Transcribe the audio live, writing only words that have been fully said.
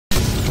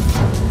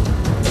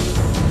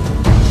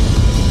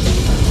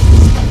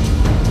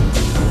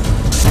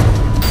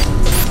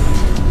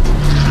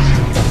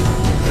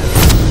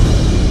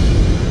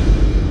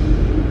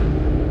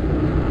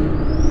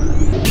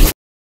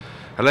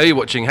Hello, you're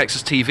watching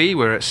Hexus TV.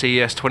 We're at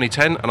CES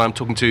 2010 and I'm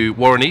talking to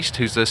Warren East,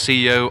 who's the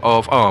CEO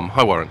of ARM.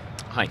 Hi Warren.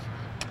 Hi.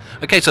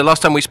 Okay, so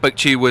last time we spoke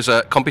to you was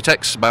at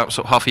Computex about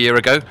sort of half a year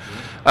ago.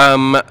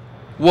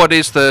 What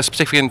is the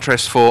specific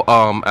interest for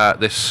ARM at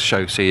this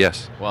show,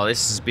 CES? Well,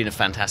 this has been a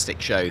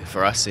fantastic show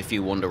for us. If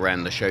you wander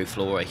around the show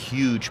floor, a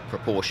huge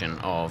proportion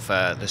of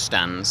the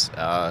stands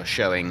are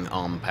showing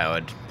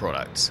ARM-powered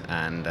products,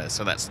 and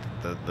so that's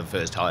the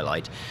first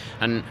highlight.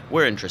 And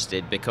we're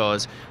interested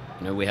because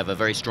we have a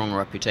very strong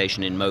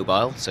reputation in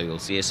mobile, so you'll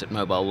see us at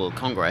Mobile World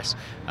Congress.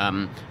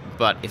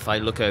 But if I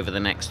look over the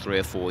next 3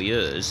 or 4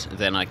 years,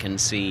 then I can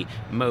see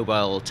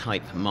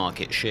mobile-type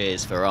market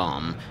shares for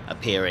ARM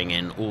appearing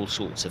in all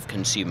sorts of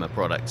consumer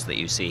products that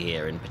you see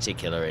here, in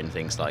particular in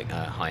things like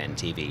high-end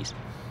TVs.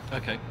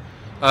 Okay.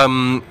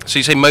 So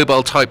you say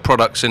mobile-type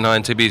products in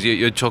high-end TVs.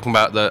 You're talking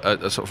about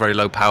a sort of very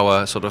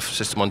low-power sort of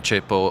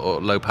system-on-chip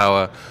or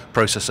low-power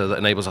processor that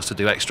enables us to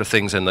do extra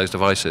things in those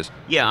devices.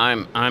 Yeah,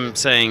 I'm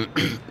saying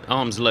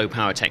ARM's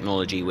low-power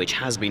technology, which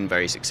has been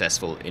very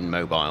successful in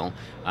mobile,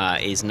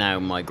 is now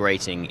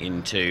migrating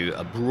into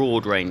a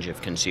broad range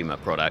of consumer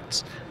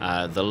products.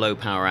 The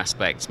low-power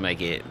aspects make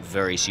it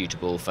very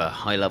suitable for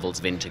high levels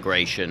of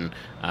integration,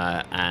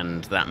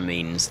 and that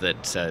means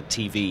that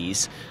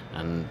TVs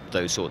and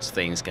those sorts of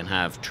things can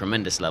have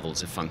tremendous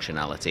levels of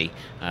functionality,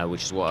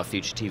 which is what our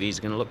future TVs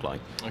are going to look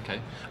like.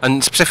 Okay.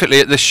 And specifically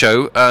at this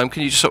show,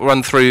 can you just sort of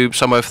run through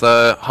some of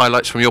the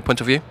highlights from your point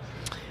of view?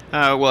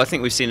 Well, I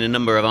think we've seen a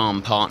number of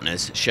ARM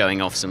partners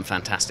showing off some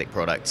fantastic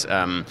products.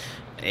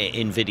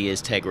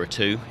 NVIDIA's Tegra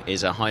 2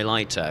 is a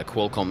highlight.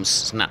 Qualcomm's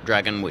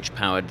Snapdragon, which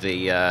powered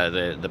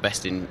the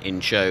best in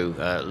show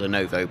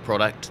Lenovo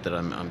product that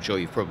I'm sure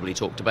you've probably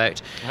talked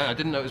about. I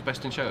didn't know it was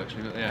best in show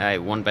actually. But yeah.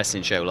 Won best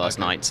in show last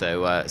night,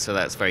 so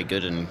that's very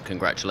good, and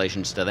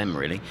congratulations to them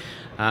really.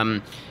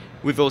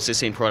 We've also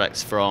seen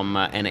products from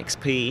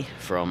NXP,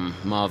 from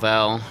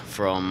Marvell,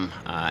 from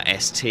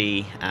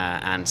ST,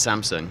 and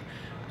Samsung.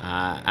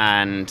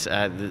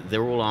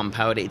 They're all ARM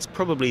powered. It's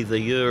probably the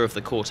year of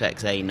the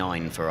Cortex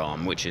A9 for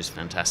ARM, which is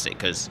fantastic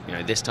because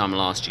this time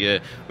last year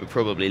we're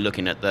probably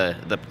looking at the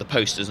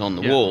posters on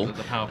the wall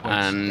the PowerPoints,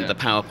 and the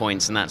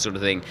PowerPoints and that sort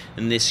of thing.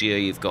 And this year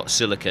you've got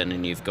silicon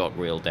and you've got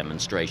real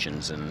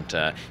demonstrations, and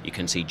you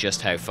can see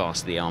just how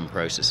fast the ARM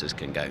processors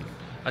can go.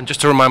 And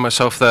just to remind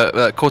myself,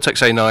 that Cortex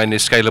A9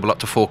 is scalable up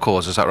to 4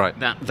 cores. Is that right?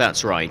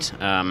 That's right.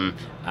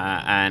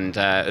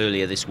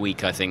 Earlier this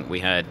week, I think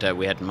we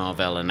had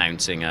Marvell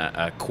announcing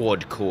a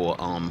quad-core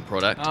ARM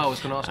product. Oh, I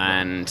was going to ask.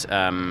 And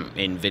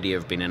NVIDIA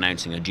have been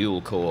announcing a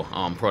dual-core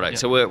ARM product.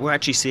 So we're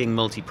actually seeing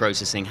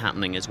multi-processing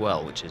happening as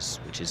well, which is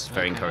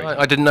very encouraging.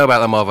 I didn't know about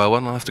the Marvell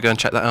one. I'll have to go and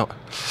check that out.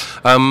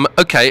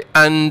 Okay,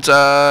 and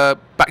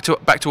back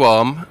to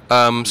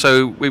ARM.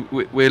 So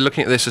we're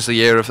looking at this as the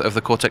year of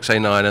the Cortex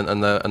A9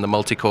 and the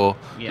multi-core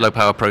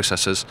low-power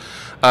processors.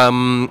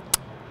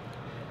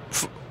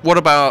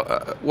 What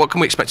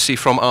can we expect to see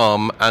from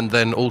ARM, and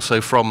then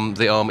also from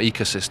the ARM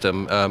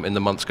ecosystem in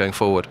the months going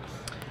forward?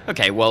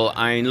 Okay, well,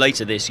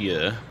 later this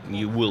year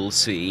you will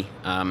see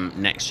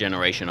next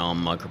generation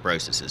ARM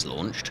microprocessors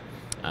launched.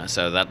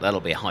 So that'll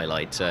be a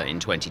highlight in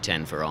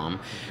 2010 for ARM.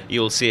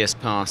 You'll see us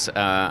pass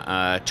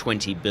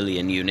 20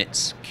 billion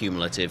units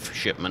cumulative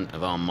shipment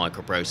of ARM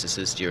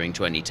microprocessors during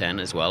 2010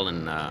 as well,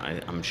 and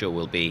I'm sure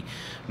we'll be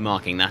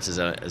marking that as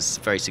a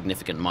very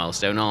significant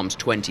milestone. ARM's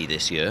 20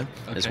 this year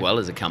as well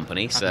as a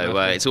company, so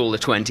it's all the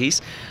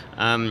 20s.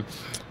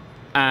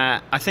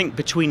 I think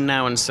between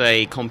now and,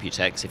 say,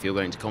 Computex, if you're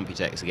going to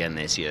Computex again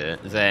this year,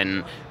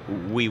 then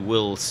we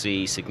will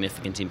see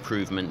significant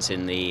improvements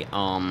in the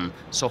ARM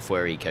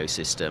software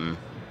ecosystem,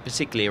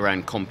 particularly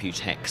around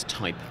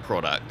Computex-type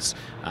products,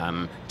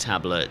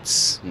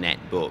 tablets,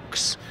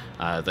 netbooks,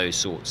 those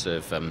sorts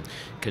of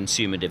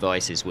consumer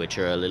devices which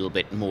are a little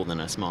bit more than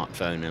a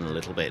smartphone and a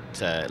little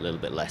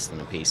bit less than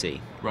a PC.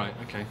 Right,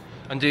 okay.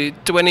 And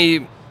do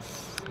any...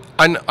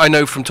 I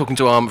know from talking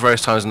to ARM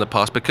various times in the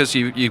past, because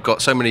you've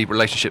got so many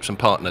relationships and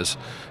partners,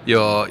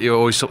 you're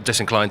always sort of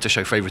disinclined to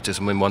show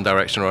favoritism in one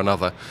direction or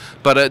another.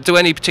 But do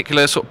any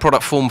particular sort of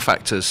product form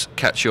factors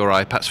catch your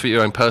eye, perhaps for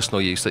your own personal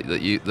use,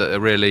 that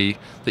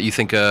you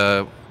think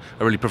are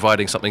really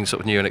providing something sort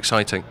of new and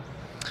exciting?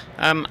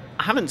 I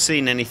haven't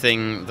seen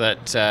anything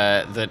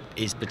that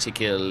is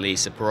particularly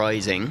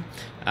surprising.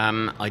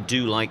 I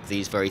do like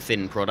these very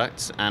thin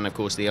products, and of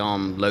course the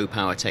ARM low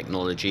power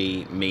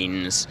technology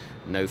means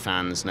no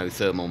fans, no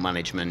thermal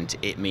management.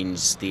 It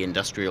means the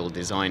industrial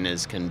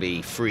designers can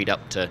be freed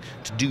up to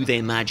do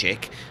their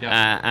magic,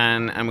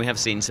 and we have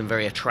seen some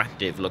very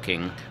attractive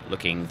looking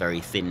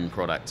very thin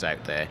products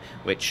out there,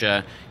 which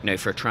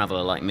for a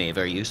traveller like me are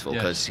very useful,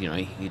 because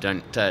you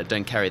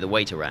don't carry the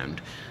weight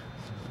around.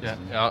 Yeah,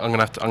 I'm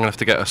gonna have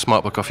to get a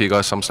smart book off you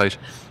guys some stage.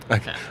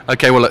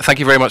 Okay. Well, look, thank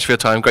you very much for your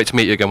time. Great to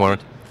meet you again, Warren.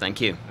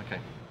 Thank you.